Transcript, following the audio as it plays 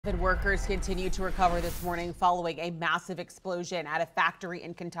The workers continue to recover this morning following a massive explosion at a factory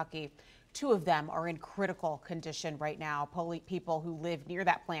in Kentucky. Two of them are in critical condition right now. People who live near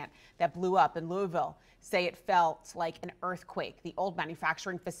that plant that blew up in Louisville say it felt like an earthquake. The old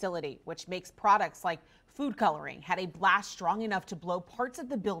manufacturing facility, which makes products like food coloring, had a blast strong enough to blow parts of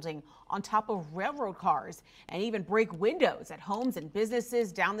the building on top of railroad cars and even break windows at homes and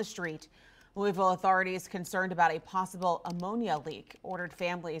businesses down the street. Louisville authorities, concerned about a possible ammonia leak, ordered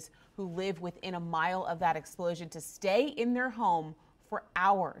families who live within a mile of that explosion to stay in their home for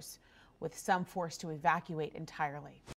hours, with some forced to evacuate entirely.